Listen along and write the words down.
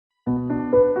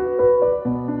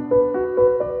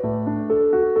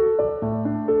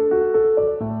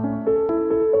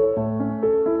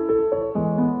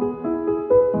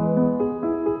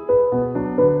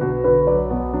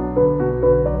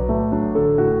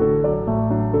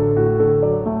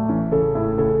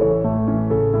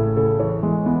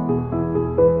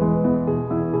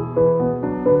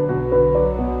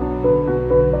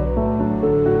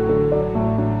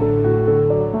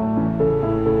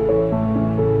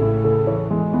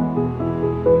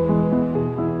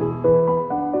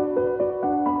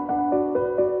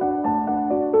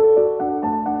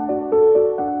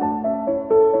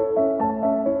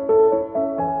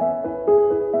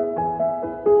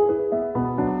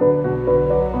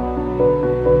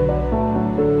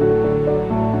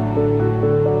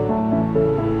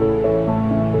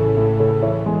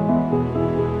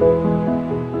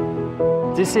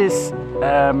This is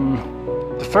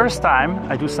the first time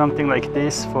I do something like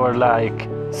this for like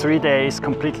 3 days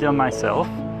completely on myself,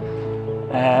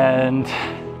 and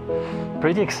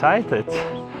pretty excited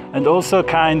and also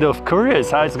kind of curious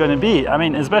how it's going to be. I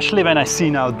mean, especially when I see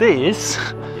now this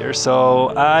here, so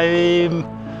I'm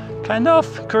kind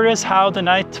of curious how the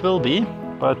night will be,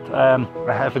 but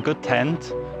I have a good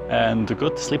tent and a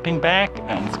good sleeping bag,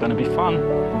 and it's going to be fun.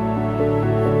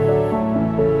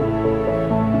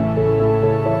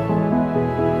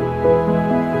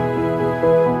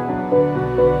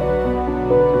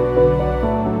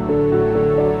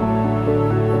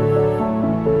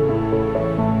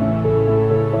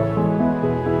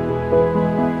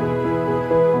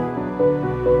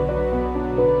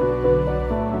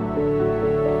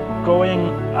 Going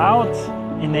out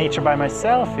in nature by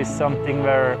myself is something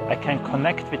where I can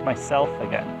connect with myself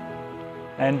again.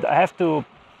 And I have to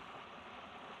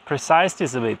precise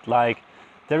this a bit, like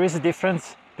there is a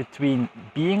difference between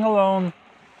being alone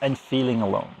and feeling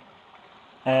alone.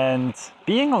 And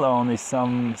being alone is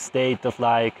some state of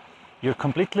like, you're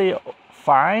completely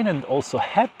fine and also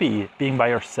happy being by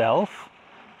yourself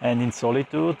and in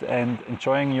solitude and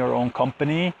enjoying your own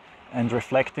company and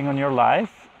reflecting on your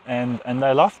life. And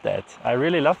I love that. I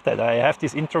really love that. I have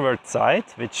this introvert side,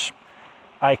 which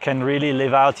I can really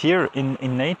live out here in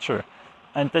nature.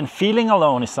 And then feeling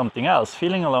alone is something else.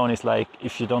 Feeling alone is like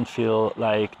if you don't feel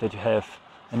like that you have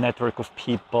a network of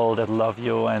people that love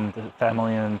you and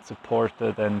family and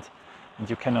supported, and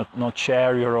you cannot not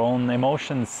share your own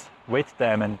emotions with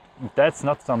them. And that's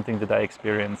not something that I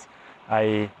experience.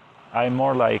 I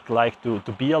more like to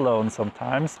be alone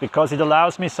sometimes, because it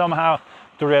allows me somehow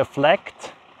to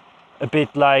reflect a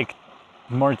bit like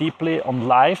more deeply on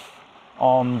life,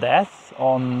 on death,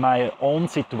 on my own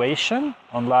situation,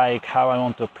 on like how I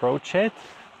want to approach it,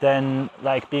 than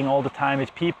like being all the time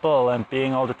with people and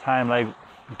being all the time like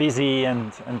busy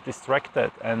and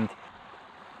distracted. And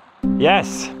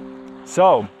yes,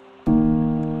 so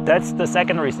that's the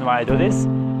second reason why I do this.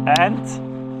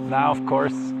 And now of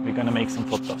course we're gonna make some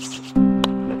photos.